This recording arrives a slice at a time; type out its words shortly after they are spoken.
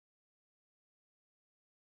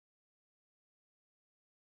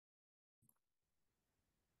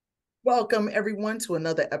Welcome, everyone, to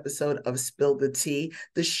another episode of Spill the Tea,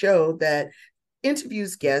 the show that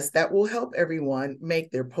interviews guests that will help everyone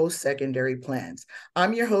make their post-secondary plans.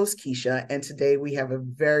 I'm your host, Keisha, and today we have a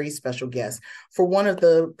very special guest for one of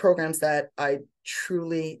the programs that I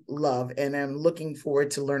truly love and am looking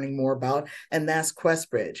forward to learning more about, and that's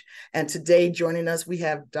QuestBridge. And today joining us, we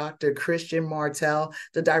have Dr. Christian Martell,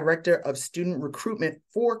 the Director of Student Recruitment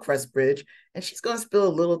for QuestBridge, and she's going to spill a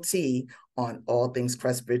little tea on all things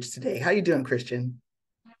QuestBridge today. How you doing, Christian?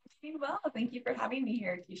 I'm doing well. Thank you for having me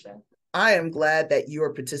here, Keisha. I am glad that you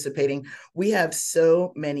are participating. We have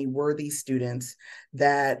so many worthy students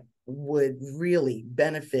that would really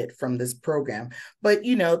benefit from this program, but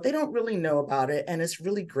they don't really know about it, and it's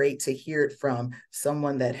really great to hear it from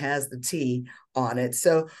someone that has the tea on it.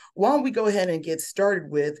 So why don't we go ahead and get started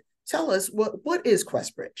with, tell us what is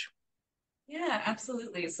QuestBridge? Yeah,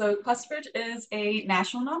 absolutely. So QuestBridge is a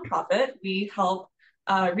national nonprofit. We help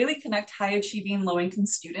really connect high achieving low income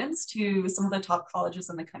students to some of the top colleges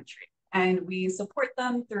in the country. And we support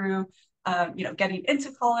them through getting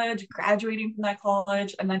into college, graduating from that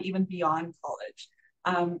college, and then even beyond college.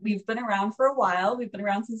 We've been around for a while. We've been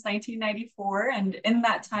around since 1994. And in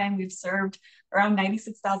that time, we've served around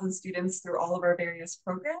 96,000 students through all of our various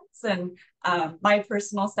programs. And my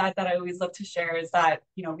personal stat that I always love to share is that,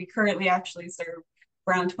 we currently actually serve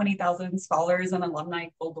around 20,000 scholars and alumni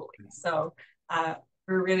globally. So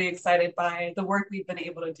we're really excited by the work we've been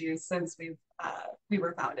able to do since we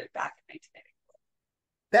were founded back in 1994.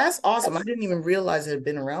 That's awesome. I didn't even realize it had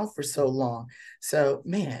been around for so long. So,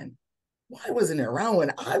 man, why wasn't it around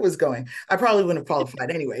when I was going? I probably wouldn't have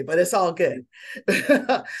qualified anyway, but it's all good.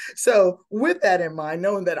 So, with that in mind,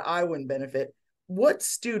 knowing that I wouldn't benefit, what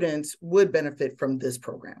students would benefit from this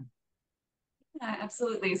program? Yeah,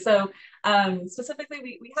 absolutely. So specifically,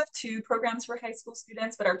 we have two programs for high school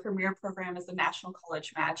students, but our premier program is the National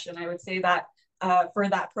College Match. And I would say that for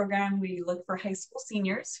that program, we look for high school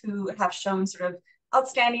seniors who have shown sort of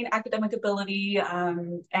outstanding academic ability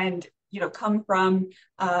and, come from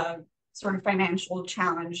sort of financial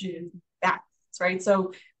challenges backgrounds, right?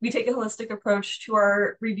 So we take a holistic approach to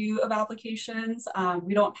our review of applications.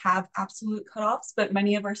 We don't have absolute cutoffs, but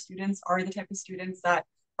many of our students are the type of students that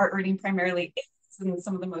are earning primarily A's in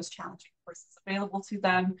some of the most challenging courses available to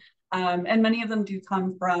them. And many of them do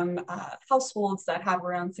come from households that have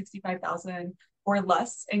around 65,000 or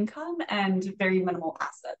less income and very minimal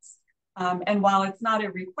assets. And while it's not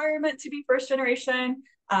a requirement to be first generation,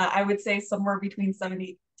 I would say somewhere between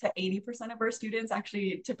 70 to 80% of our students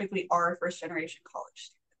actually typically are first generation college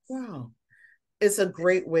students. Wow. It's a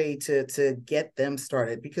great way to get them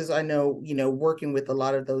started, because I know, working with a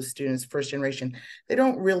lot of those students, first generation, they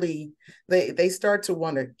don't really, they start to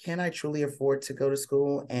wonder, can I truly afford to go to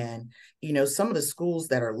school? And some of the schools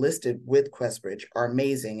that are listed with QuestBridge are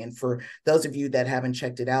amazing. And for those of you that haven't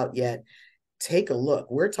checked it out yet, take a look.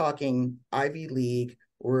 We're talking Ivy League,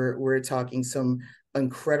 we're talking some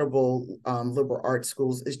incredible liberal arts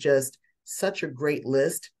schools. It's just such a great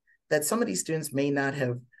list that some of these students may not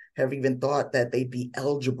have even thought that they'd be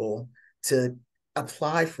eligible to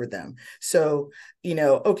apply for them. So,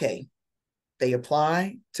 okay, they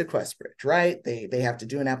apply to QuestBridge, right? They have to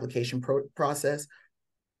do an application process.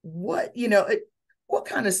 What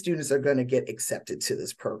kind of students are going to get accepted to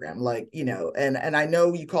this program? Like, and I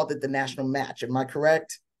know you called it the national match. Am I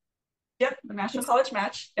correct? Yep, the National College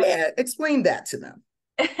Match. Yep. Yeah, explain that to them.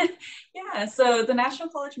 Yeah, so the National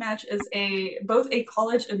College Match is both a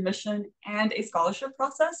college admission and a scholarship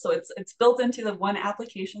process. So it's built into the one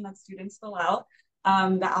application that students fill out.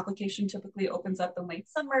 The application typically opens up in late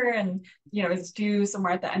summer and is due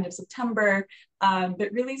somewhere at the end of September.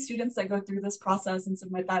 But really, students that go through this process and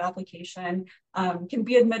submit that application can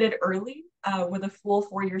be admitted early with a full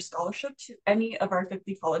 4-year scholarship to any of our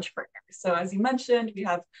 50 college partners. So as you mentioned, we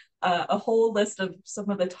have a whole list of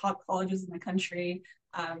some of the top colleges in the country.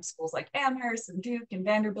 Schools like Amherst and Duke and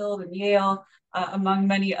Vanderbilt and Yale, among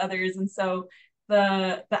many others. And so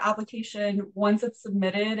the application, once it's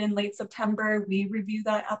submitted in late September, we review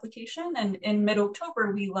that application. And in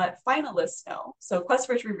mid-October, we let finalists know. So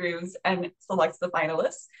QuestBridge reviews and selects the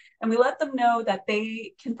finalists. And we let them know that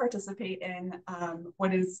they can participate in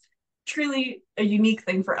what is truly a unique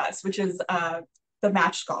thing for us, which is the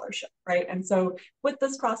match scholarship, right? And so with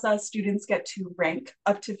this process, students get to rank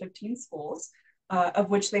up to 15 schools, of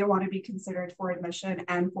which they want to be considered for admission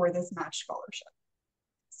and for this match scholarship.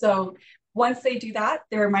 So once they do that,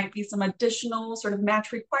 there might be some additional sort of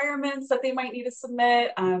match requirements that they might need to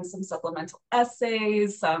submit, some supplemental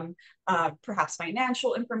essays, some perhaps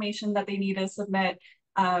financial information that they need to submit.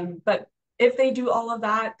 But if they do all of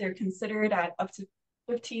that, they're considered at up to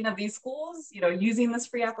 15 of these schools, using this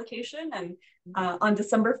free application. And on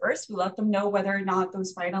December 1st, we let them know whether or not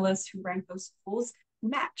those finalists who ranked those schools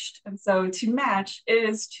matched. And so to match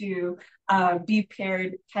is to be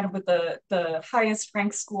paired kind of with the highest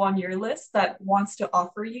ranked school on your list that wants to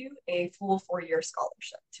offer you a full 4-year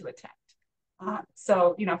scholarship to attend.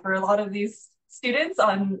 So, for a lot of these students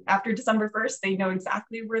after December 1st, they know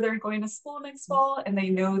exactly where they're going to school next fall, and they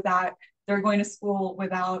know that they're going to school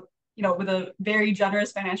with a very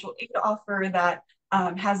generous financial aid offer that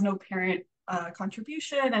has no parent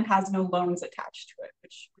contribution and has no loans attached to it,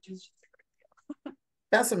 which is just a great deal.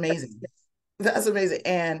 That's amazing. That's amazing.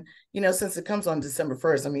 And, since it comes on December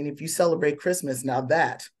 1st, I mean, if you celebrate Christmas, now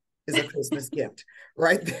that is a Christmas gift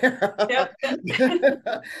right there. Yep.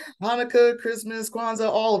 Hanukkah, Christmas, Kwanzaa,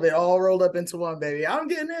 all of it, all rolled up into one, baby. I'm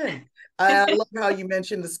getting in. I love how you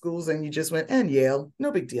mentioned the schools and you just went, and Yale,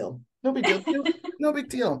 no big deal. No big deal. No big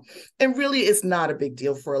deal. And really, it's not a big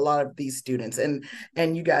deal for a lot of these students. And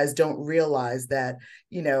you guys don't realize that,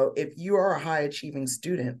 if you are a high achieving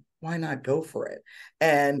student, why not go for it?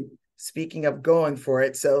 And speaking of going for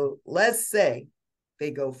it, so let's say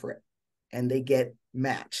they go for it and they get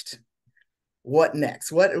matched. What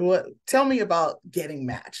next? What tell me about getting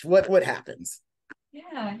matched. What happens?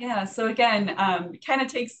 Yeah. So again, kind of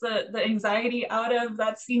takes the anxiety out of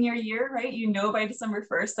that senior year, right? By December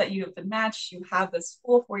 1st that you have been matched, you have this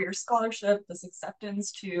full 4-year scholarship, this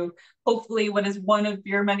acceptance to hopefully what is one of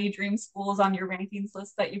your many dream schools on your rankings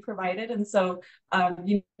list that you provided. And so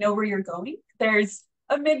you know where you're going. There's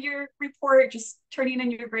a mid-year report, just turning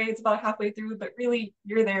in your grades about halfway through, but really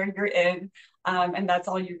you're there, you're in. And that's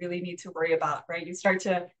all you really need to worry about, right? You start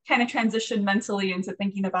to kind of transition mentally into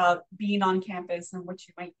thinking about being on campus and what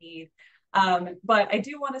you might need. But I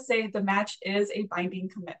do want to say the match is a binding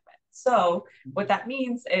commitment. So what that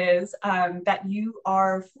means is that you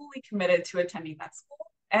are fully committed to attending that school.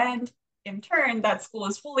 And in turn, that school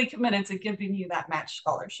is fully committed to giving you that match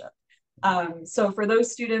scholarship. So for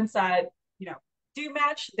those students that, do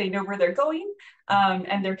match, they know where they're going,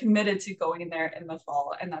 and they're committed to going there in the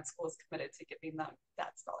fall, and that school is committed to giving them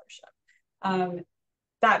that scholarship.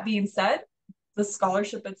 That being said, the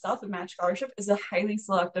scholarship itself, the match scholarship, is a highly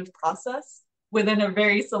selective process within a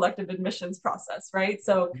very selective admissions process, right?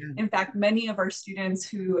 So in fact, many of our students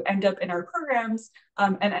who end up in our programs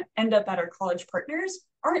and end up at our college partners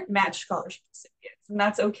aren't match scholarship recipients, and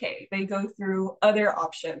that's okay. They go through other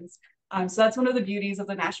options. So that's one of the beauties of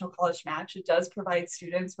the National College Match. It does provide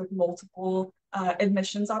students with multiple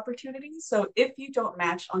admissions opportunities. So if you don't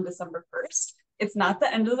match on December 1st, it's not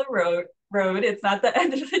the end of the road. It's not the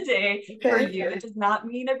end of the day for you. It does not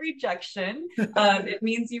mean a rejection. It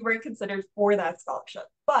means you weren't considered for that scholarship.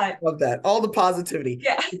 But love that. All the positivity.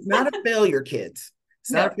 Yeah. It's not a failure, kids.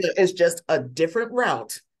 It's not a failure. It's just a different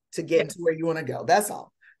route to get into where you want to go. That's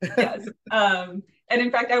all. Yes. And in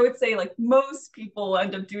fact, I would say like most people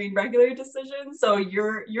end up doing regular decisions. So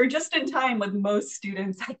you're just in time with most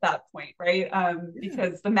students at that point, right?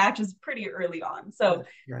 Because the match is pretty early on. So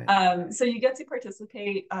so you get to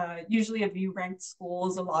participate. Usually if you ranked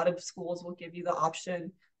schools, a lot of schools will give you the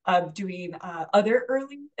option of doing other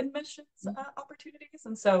early admissions opportunities.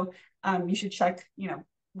 And so you should check,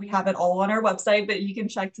 we have it all on our website, but you can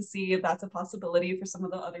check to see if that's a possibility for some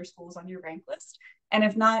of the other schools on your rank list. And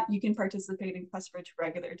if not, you can participate in QuestBridge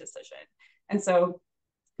regular decision. And so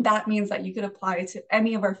that means that you could apply to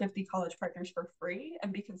any of our 50 college partners for free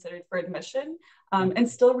and be considered for admission and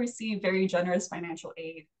still receive very generous financial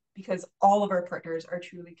aid because all of our partners are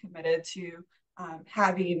truly committed to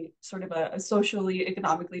having sort of a socially,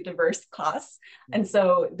 economically diverse class. And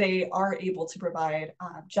so they are able to provide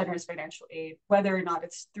generous financial aid, whether or not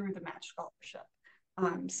it's through the match scholarship.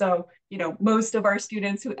 So, most of our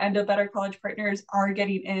students who end up at our college partners are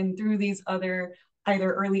getting in through these other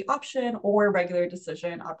either early option or regular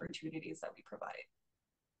decision opportunities that we provide.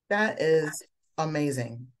 That is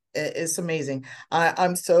amazing. It's amazing.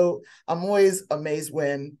 I'm always amazed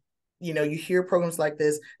when you hear programs like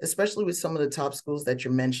this, especially with some of the top schools that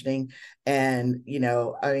you're mentioning. And,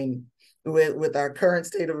 I mean, with our current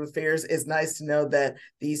state of affairs, it's nice to know that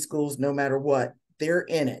these schools, no matter what, they're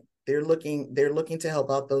in it. They're looking to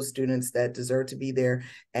help out those students that deserve to be there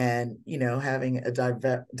and, having a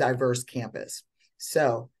diverse campus.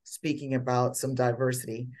 So speaking about some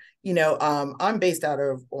diversity, I'm based out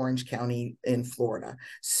of Orange County in Florida.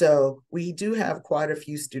 So we do have quite a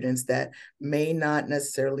few students that may not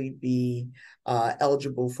necessarily be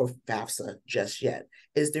eligible for FAFSA just yet.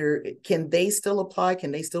 Can they still apply?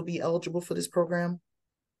 Can they still be eligible for this program?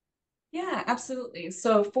 Yeah, absolutely.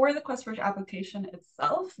 So for the QuestBridge application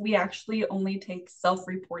itself, we actually only take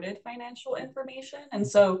self-reported financial information. And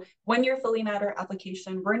so when you're filling out our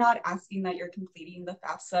application, we're not asking that you're completing the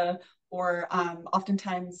FAFSA, or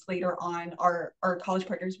oftentimes later on, our college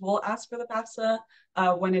partners will ask for the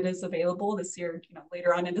FAFSA when it is available this year,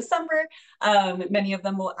 later on in December. Many of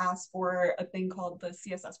them will ask for a thing called the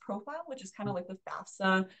CSS profile, which is kind of like the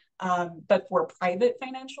FAFSA, but for private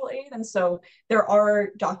financial aid. And so there are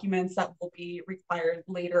documents that will be required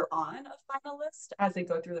later on of finalists as they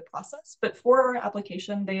go through the process. But for our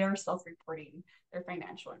application, they are self-reporting their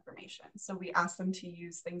financial information. So we ask them to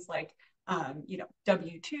use things like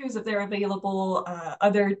W-2s if they're available,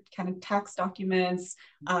 other kind of tax documents.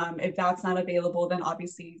 If that's not available, then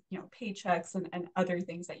obviously, paychecks and other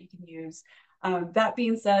things that you can use. That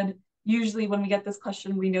being said, usually when we get this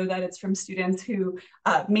question, we know that it's from students who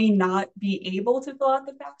may not be able to fill out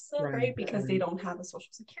the FAFSA, right? Because they don't have a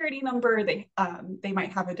social security number. They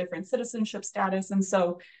might have a different citizenship status. And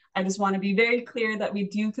so I just want to be very clear that we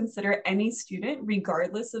do consider any student,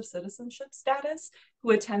 regardless of citizenship status,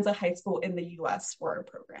 who attends a high school in the US for our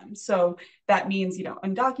program. So that means,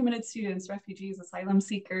 undocumented students, refugees, asylum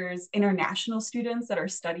seekers, international students that are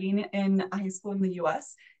studying in a high school in the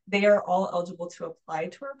US, they are all eligible to apply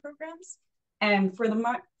to our programs. And for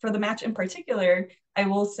the match in particular, I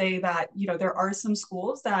will say that there are some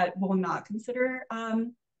schools that will not consider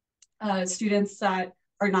students that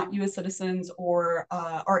are not U.S. citizens or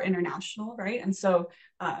are international, right? And so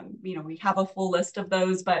we have a full list of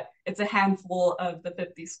those, but it's a handful of the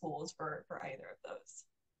 50 schools for either of those.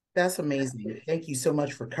 That's amazing. Thank you so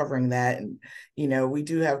much for covering that. And, we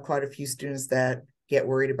do have quite a few students that get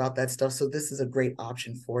worried about that stuff. So this is a great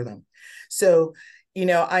option for them. So,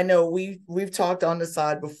 I know we've talked on the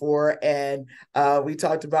side before, and we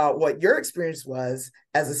talked about what your experience was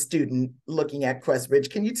as a student looking at QuestBridge.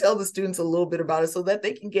 Can you tell the students a little bit about it so that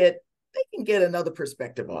they can get another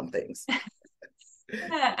perspective on things?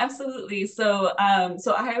 Yeah, absolutely. So,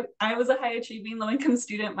 so I was a high achieving low income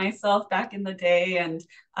student myself back in the day, and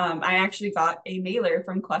I actually got a mailer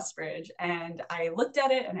from QuestBridge, and I looked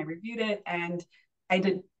at it and I reviewed it, and I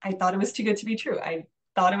thought it was too good to be true. I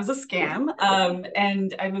thought it was a scam,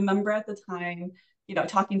 and I remember at the time,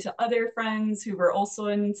 talking to other friends who were also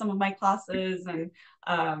in some of my classes, and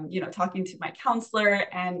talking to my counselor,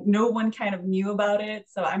 and no one kind of knew about it.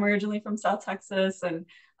 So I'm originally from South Texas, and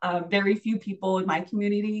very few people in my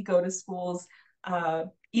community go to schools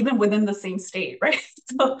even within the same state, right?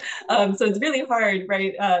 So it's really hard,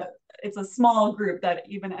 right? It's a small group that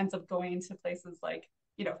even ends up going to places like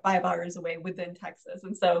 5 hours away within Texas,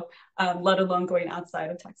 and so let alone going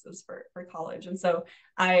outside of Texas for college. And so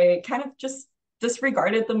I kind of just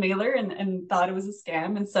disregarded the mailer and thought it was a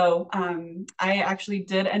scam. And so I actually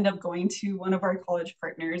did end up going to one of our college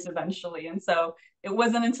partners eventually. And so it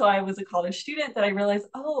wasn't until I was a college student that I realized,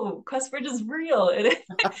 oh, QuestBridge is real. It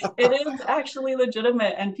is actually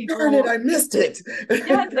legitimate, and Darn it, people, I missed it.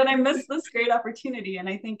 yes, and I missed this great opportunity. And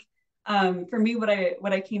I think for me, what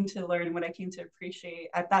I came to learn and what I came to appreciate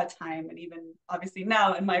at that time, and even obviously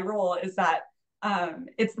now in my role, is that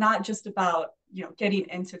it's not just about getting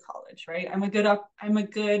into college, right? I'm a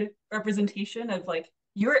good representation of like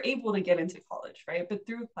you're able to get into college, right? But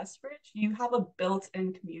through QuestBridge, you have a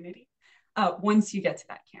built-in community once you get to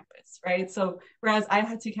that campus, right? So whereas I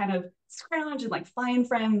had to kind of scrounge and like find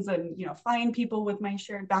friends and find people with my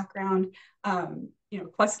shared background,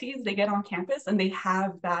 Questies, they get on campus and they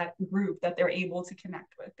have that group that they're able to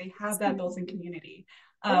connect with. They have that built-in community.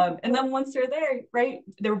 And then once they're there, right,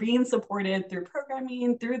 they're being supported through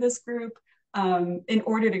programming, through this group, in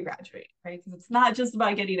order to graduate, right? Because it's not just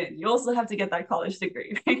about getting in. You also have to get that college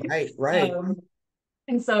degree, right? Right.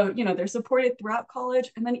 And so, they're supported throughout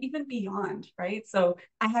college and then even beyond, right? So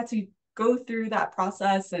I had to go through that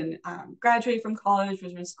process and graduate from college,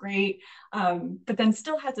 which was great, but then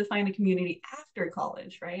still had to find a community after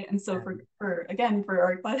college, right? And so for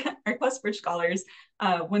our QuestBridge scholars,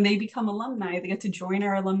 when they become alumni, they get to join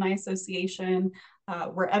our alumni association.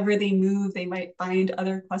 Wherever they move, they might find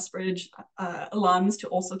other QuestBridge alums to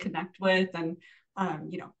also connect with, and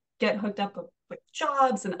get hooked up with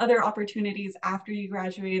jobs and other opportunities after you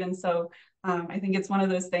graduate. And so I think it's one of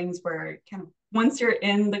those things where kind of once you're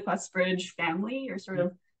in the QuestBridge family, you're sort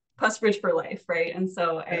of QuestBridge for life, right? And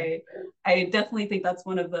so I definitely think that's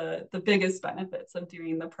one of the biggest benefits of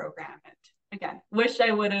doing the program. And again, wish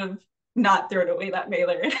I would have not thrown away that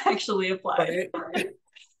mailer and actually applied. Right.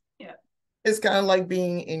 Yeah. It's kind of like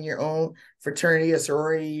being in your own fraternity or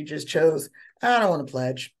sorority. You just chose, I don't want to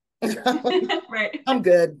pledge. Right. I'm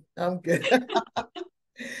good. I'm good.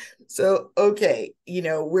 So, okay,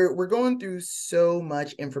 we're going through so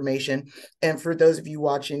much information. And for those of you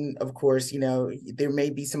watching, of course, there may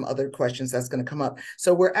be some other questions that's going to come up.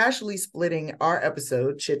 So we're actually splitting our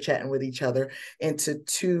episode, chit-chatting with each other, into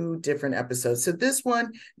two different episodes. So this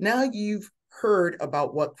one, now you've heard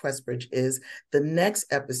about what QuestBridge is. The next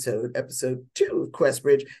episode, episode 2 of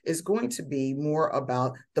QuestBridge, is going to be more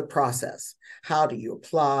about the process. How do you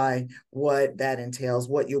apply, what that entails,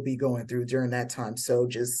 what you'll be going through during that time. So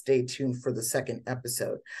just stay tuned for the second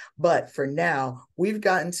episode. But for now, we've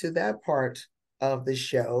gotten to that part of the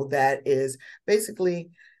show that is basically,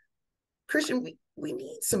 Christian, we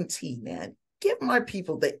need some tea, man. Give my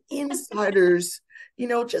people, the insiders,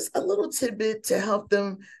 just a little tidbit to help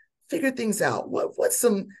them figure things out. What's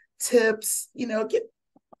some tips? Get,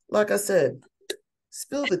 like I said,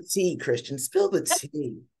 spill the tea, Christian. Spill the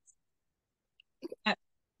tea. I'm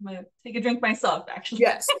gonna take a drink myself, actually.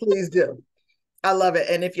 Yes, please do. I love it.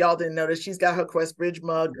 And if y'all didn't notice, she's got her QuestBridge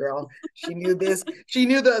mug, girl. She knew this. She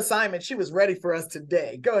knew the assignment. She was ready for us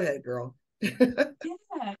today. Go ahead, girl.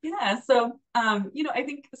 Yeah. So, I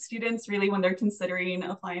think students really, when they're considering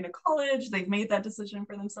applying to college, they've made that decision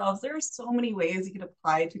for themselves. There are so many ways you could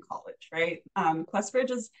apply to college, right?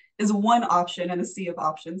 QuestBridge is one option in a sea of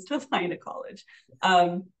options to apply to college.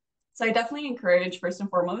 So I definitely encourage, first and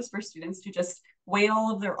foremost, for students to just weigh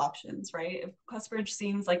all of their options, right? If QuestBridge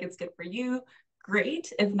seems like it's good for you,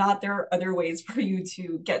 great. If not, there are other ways for you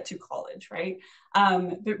to get to college, right?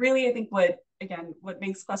 But really, I think what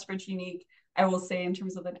makes QuestBridge unique, I will say, in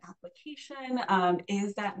terms of an application,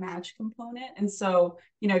 is that match component. And so,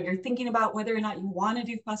 you're thinking about whether or not you want to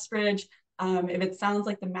do QuestBridge. If it sounds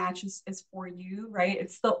like the match is for you, right?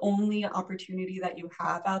 It's the only opportunity that you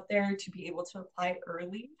have out there to be able to apply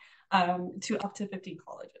early to up to 50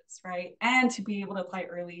 colleges, right? And to be able to apply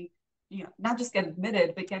early, not just get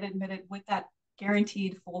admitted, but get admitted with that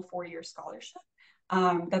guaranteed full 4-year scholarship.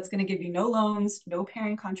 That's going to give you no loans, no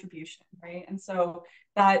parent contribution, right? And so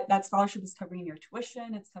that scholarship is covering your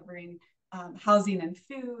tuition, it's covering housing and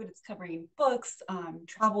food, it's covering books,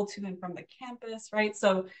 travel to and from the campus, right?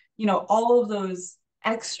 So, all of those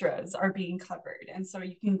extras are being covered. And so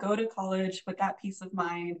you can go to college with that peace of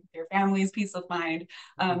mind, your family's peace of mind,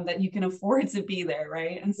 that you can afford to be there,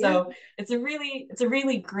 right? And so yeah, it's a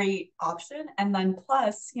really great option. And then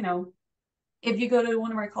plus, if you go to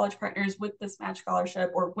one of our college partners with this match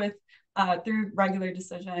scholarship or with through regular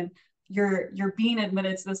decision, you're being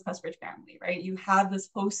admitted to this QuestBridge family, right? You have this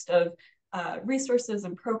host of resources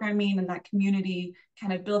and programming and that community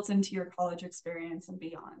kind of built into your college experience and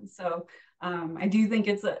beyond. So I do think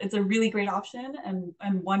it's a really great option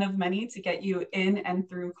and one of many to get you in and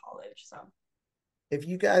through college. So if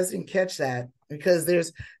you guys didn't catch that, because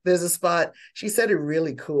there's a spot, she said it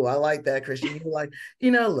really cool. I like that, Christian. You're like,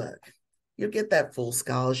 look, you'll get that full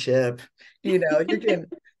scholarship. You're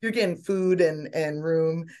getting food and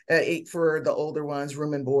room, for the older ones,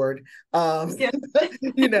 room and board.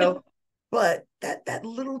 Yeah. But that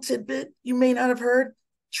little tidbit you may not have heard,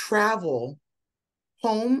 travel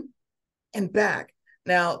home and back.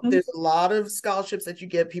 Now, there's a lot of scholarships that you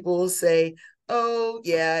get. People will say, oh,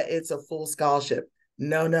 yeah, it's a full scholarship.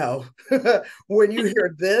 No. When you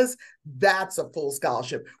hear this, that's a full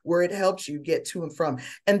scholarship where it helps you get to and from.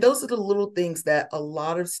 And those are the little things that a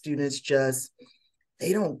lot of students just,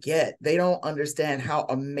 they don't get. They don't understand how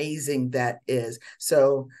amazing that is.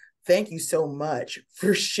 So thank you so much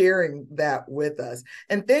for sharing that with us.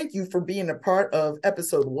 And thank you for being a part of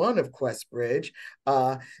episode 1 of QuestBridge.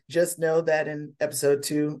 Just know that in episode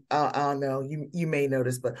 2, I don't know, you may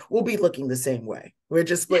notice, but we'll be looking the same way. We're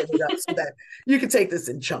just splitting it up so that you can take this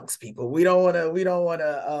in chunks, people. We don't want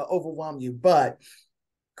to overwhelm you, but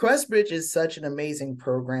QuestBridge is such an amazing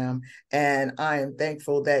program, and I am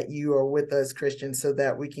thankful that you are with us, Christian, so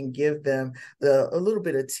that we can give them a little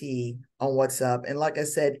bit of tea on what's up. And like I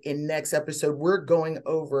said, in next episode, we're going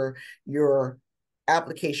over your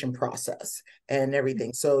application process and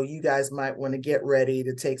everything. So you guys might want to get ready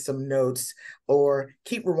to take some notes or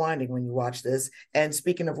keep rewinding when you watch this. And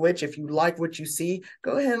speaking of which, if you like what you see,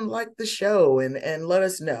 go ahead and like the show and let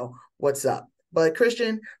us know what's up. But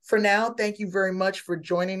Christian, for now, thank you very much for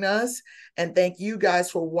joining us. And thank you guys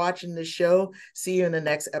for watching the show. See you in the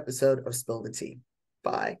next episode of Spill the Tea.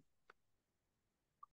 Bye.